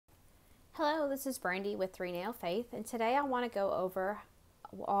Hello, this is Brandy with 3 Nail Faith, and today I want to go over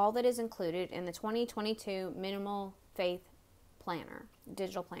all that is included in the 2022 Minimal Faith Planner,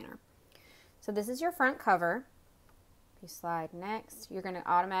 digital planner. So this is your front cover. If you slide next, you're going to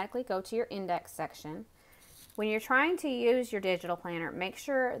automatically go to your index section. When you're trying to use your digital planner, make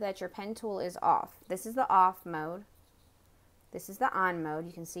sure that your pen tool is off. This is the off mode. This is the on mode.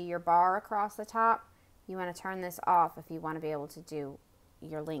 You can see your bar across the top. You want to turn this off if you want to be able to do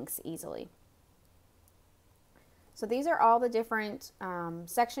your links easily. So these are all the different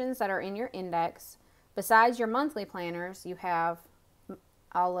sections that are in your index. Besides your monthly planners, you have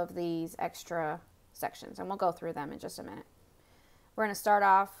all of these extra sections, and we'll go through them in just a minute. We're going to start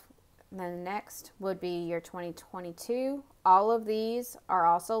off, then next would be your 2022. All of these are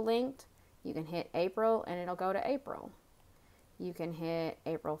also linked. You can hit April and it'll go to April. You can hit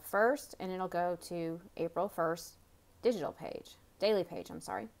April 1st and it'll go to April 1st digital page. Daily page, I'm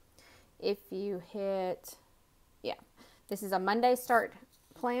sorry. If you hit, this is a Monday start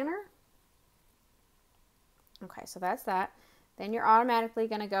planner. Okay, so that's that. Then you're automatically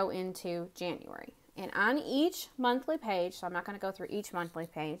going to go into January. And on each monthly page, so I'm not going to go through each monthly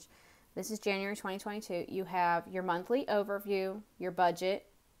page. This is January 2022. You have your monthly overview, your budget,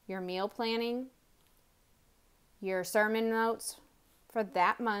 your meal planning, your sermon notes for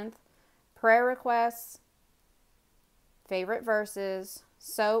that month, prayer requests, favorite verses,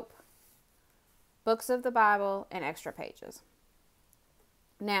 soap, books of the Bible, and extra pages.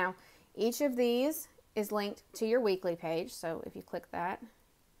 Now, each of these is linked to your weekly page. So if you click that,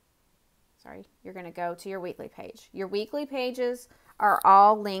 you're going to go to your weekly page. Your weekly pages are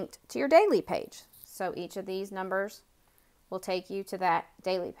all linked to your daily page. So each of these numbers will take you to that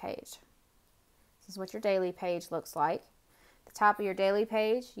daily page. This is what your daily page looks like. At the top of your daily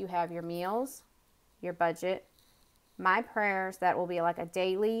page, you have your meals, your budget, my prayers. That will be like a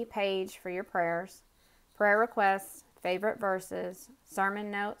daily page for your prayers, prayer requests, favorite verses,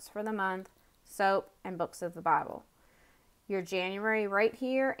 sermon notes for the month, soap, and books of the Bible. Your January right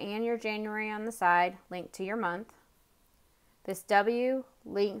here and your January on the side link to your month. This W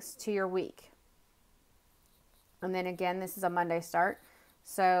links to your week. And then again, this is a Monday start.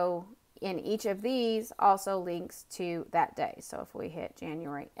 So in each of these also links to that day. So if we hit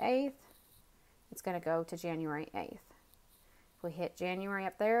January 8th, it's going to go to January 8th. If we hit January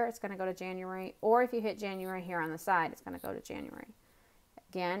up there, it's going to go to January. Or if you hit January here on the side, it's going to go to January.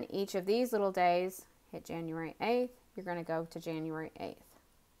 Again, each of these little days, hit January 8th, you're going to go to January 8th.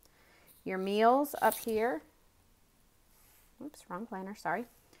 Your meals up here. Oops, wrong planner, sorry.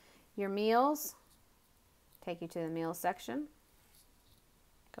 Your meals take you to the meals section.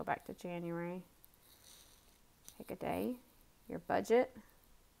 Go back to January. Pick a day. Your budget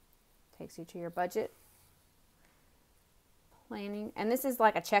takes you to your budget planning. And this is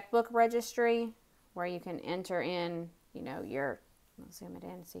like a checkbook registry where you can enter in, your, I'll zoom it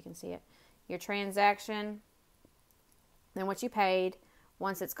in so you can see it, your transaction, then what you paid.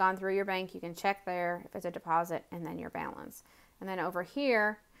 Once it's gone through your bank, you can check there if it's a deposit, and then your balance. And then over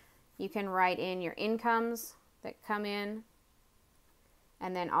here, you can write in your incomes that come in,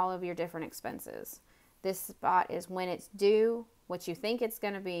 and then all of your different expenses. This spot is when it's due, what you think it's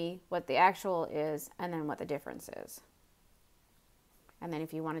going to be, what the actual is, and then what the difference is. And then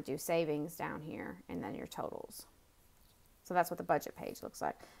if you want to do savings down here, and then your totals. So that's what the budget page looks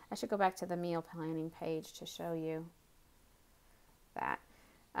like. I should go back to the meal planning page to show you that.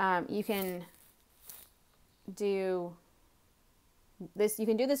 You can do this. You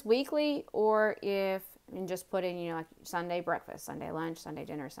can do this weekly, or and just put in, like Sunday breakfast, Sunday lunch, Sunday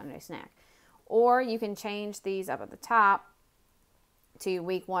dinner, Sunday snack. Or you can change these up at the top to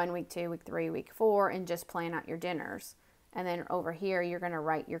week 1, week 2, week 3, week 4, and just plan out your dinners. And then over here, you're going to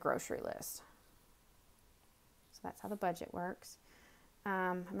write your grocery list. So that's how the budget works.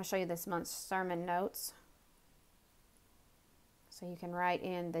 I'm going to show you this month's sermon notes. So you can write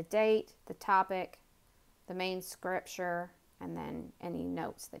in the date, the topic, the main scripture, and then any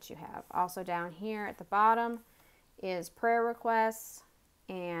notes that you have. Also down here at the bottom is prayer requests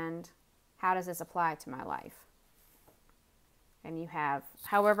and how does this apply to my life. And you have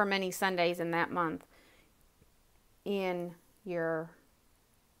however many Sundays in that month in your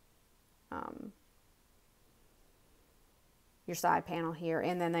side panel here.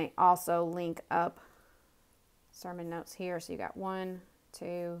 And then they also link up sermon notes here. So you got 1,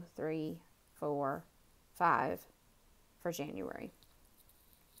 2, 3, 4, 5 for January.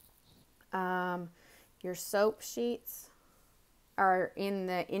 Your soap sheets are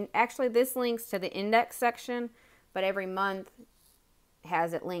actually this links to the index section, but every month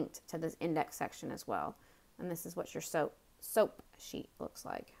has it linked to this index section as well. And this is what your soap sheet looks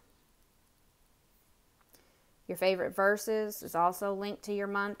like. Your favorite verses is also linked to your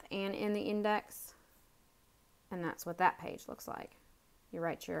month and in the index. And that's what that page looks like. You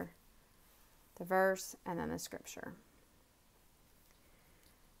write the verse and then the scripture.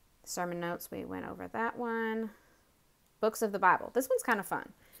 Sermon notes, we went over that one. Books of the Bible. This one's kind of fun.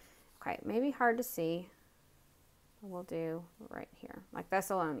 Okay, maybe hard to see. We'll do right here. Like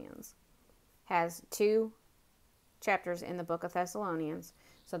Thessalonians has 2 chapters in the book of Thessalonians.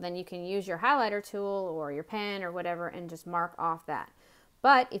 So then you can use your highlighter tool or your pen or whatever and just mark off that.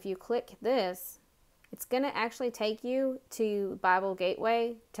 But if you click this, it's going to actually take you to Bible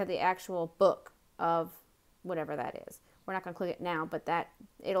Gateway, to the actual book of whatever that is. We're not going to click it now, but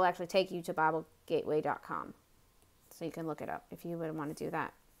it'll actually take you to BibleGateway.com. So you can look it up if you would want to do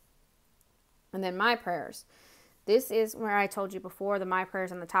that. And then My Prayers. This is where I told you before, the My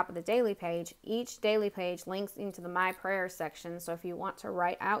Prayers on the top of the daily page. Each daily page links into the My Prayers section. So if you want to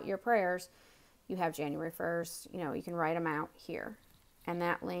write out your prayers, you have January 1st, you can write them out here. And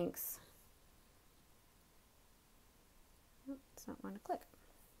that links, it's not one to click.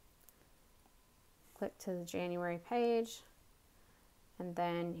 Click to the January page. And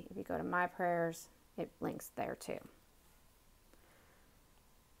then if you go to My Prayers, it links there too.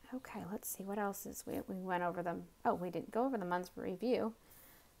 Okay, let's see what else is we went over them. Oh, we didn't go over the month's review.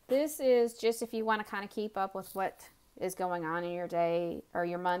 This is just if you want to kind of keep up with what is going on in your day or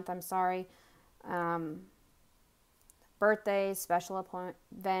your month. I'm sorry. Birthdays, special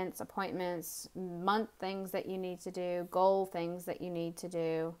events, appointments, month things that you need to do, goal things that you need to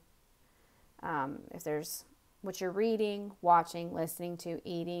do. If there's what you're reading, watching, listening to,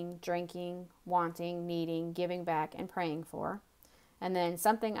 eating, drinking, wanting, needing, giving back, and praying for. And then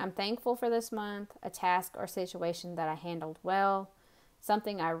something I'm thankful for this month, a task or situation that I handled well,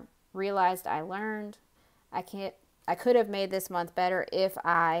 something I realized I learned, I could have made this month better if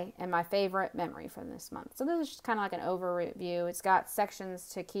I, and my favorite memory from this month. So this is just kind of like an overview. It's got sections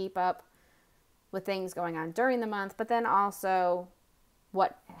to keep up with things going on during the month, but then also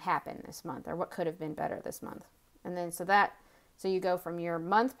what happened this month or what could have been better this month. And then so you go from your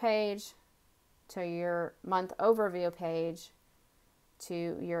month page to your month overview page,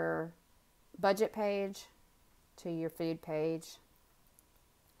 to your budget page, to your food page,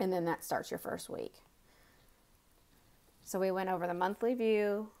 and then that starts your first week. So we went over the monthly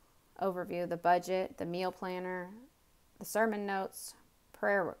overview, the budget, the meal planner, the sermon notes,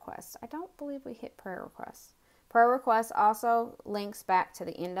 prayer requests. I don't believe we hit prayer requests. Prayer requests also links back to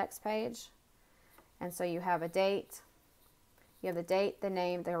the index page. And so you have a date, you have the date, the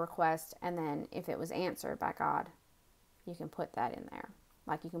name, the request, and then if it was answered by God, you can put that in there.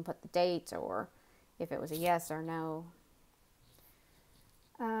 Like you can put the date or if it was a yes or no.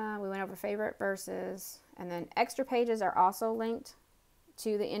 We went over favorite verses. And then extra pages are also linked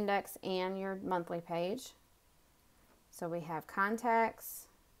to the index and your monthly page. So we have contacts,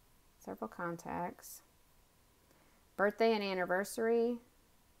 several contacts, birthday and anniversary,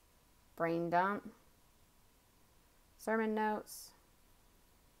 brain dump, sermon notes,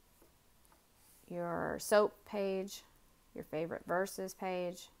 your soap page, your favorite verses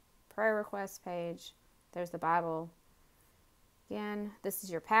page, prayer requests page. There's the Bible. Again, this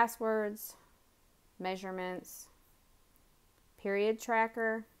is your passwords, measurements, period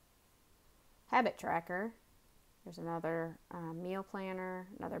tracker, habit tracker. There's another meal planner,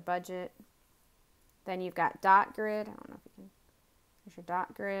 another budget. Then you've got dot grid. I don't know if you can. There's your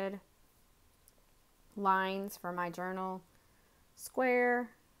dot grid. Lines for my journal, square,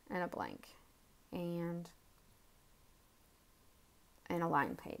 and a blank. And a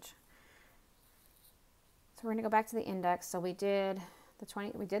line page. So we're going to go back to the index. So we did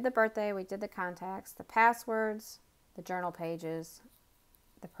the birthday, we did the contacts, the passwords, the journal pages,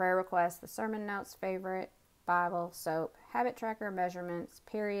 the prayer requests, the sermon notes, favorite, Bible, soap, habit tracker, measurements,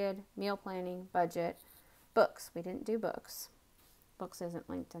 period, meal planning, budget, books. We didn't do books. Books isn't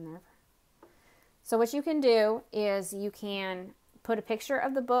linked in there. So what you can do is you can put a picture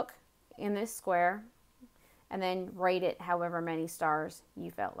of the book in this square and then rate it however many stars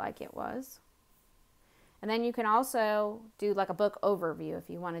you felt like it was. And then you can also do like a book overview if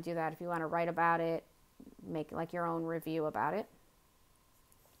you want to do that. If you want to write about it, make like your own review about it.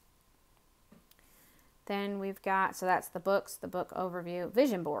 Then we've got, so that's the books, the book overview,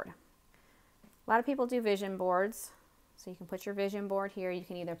 vision board. A lot of people do vision boards. So you can put your vision board here. You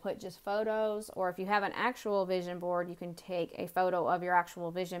can either put just photos, or if you have an actual vision board, you can take a photo of your actual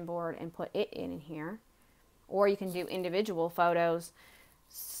vision board and put it in here. Or you can do individual photos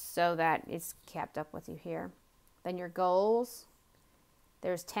so that it's kept up with you here. Then your goals.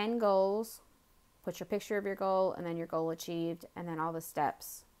 There's 10 goals. Put your picture of your goal and then your goal achieved and then all the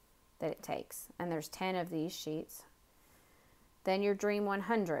steps that it takes. And there's 10 of these sheets. Then your Dream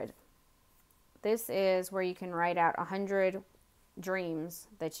 100. This is where you can write out 100 dreams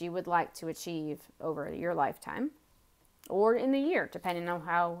that you would like to achieve over your lifetime or in the year, depending on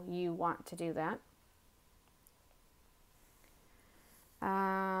how you want to do that.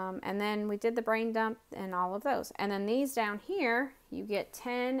 And then we did the brain dump and all of those. And then these down here, you get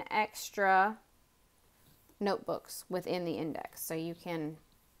 10 extra notebooks within the index. So you can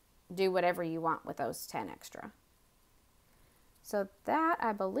do whatever you want with those 10 extra. So that,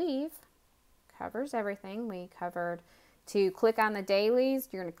 I believe, covers everything. We covered to click on the dailies,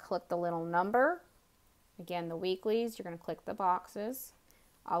 you're going to click the little number. Again, the weeklies, you're going to click the boxes.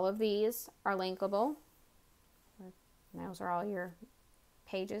 All of these are linkable. Those are all your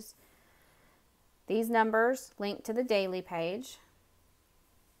pages. These numbers link to the daily page.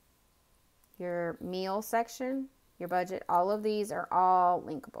 Your meal section, your budget, all of these are all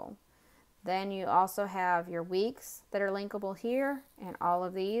linkable. Then you also have your weeks that are linkable here, and all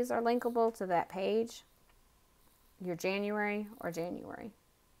of these are linkable to that page, your January or January.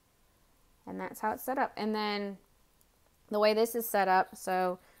 And that's how it's set up. And then the way this is set up,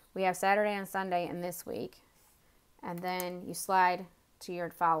 so we have Saturday and Sunday in this week, and then you slide to your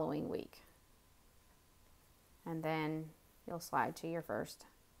following week. And then you'll slide to your first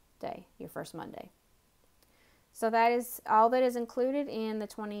day, your first Monday. So that is all that is included in the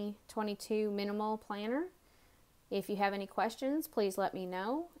 2022 Minimal Planner. If you have any questions, please let me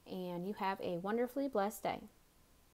know, and you have a wonderfully blessed day.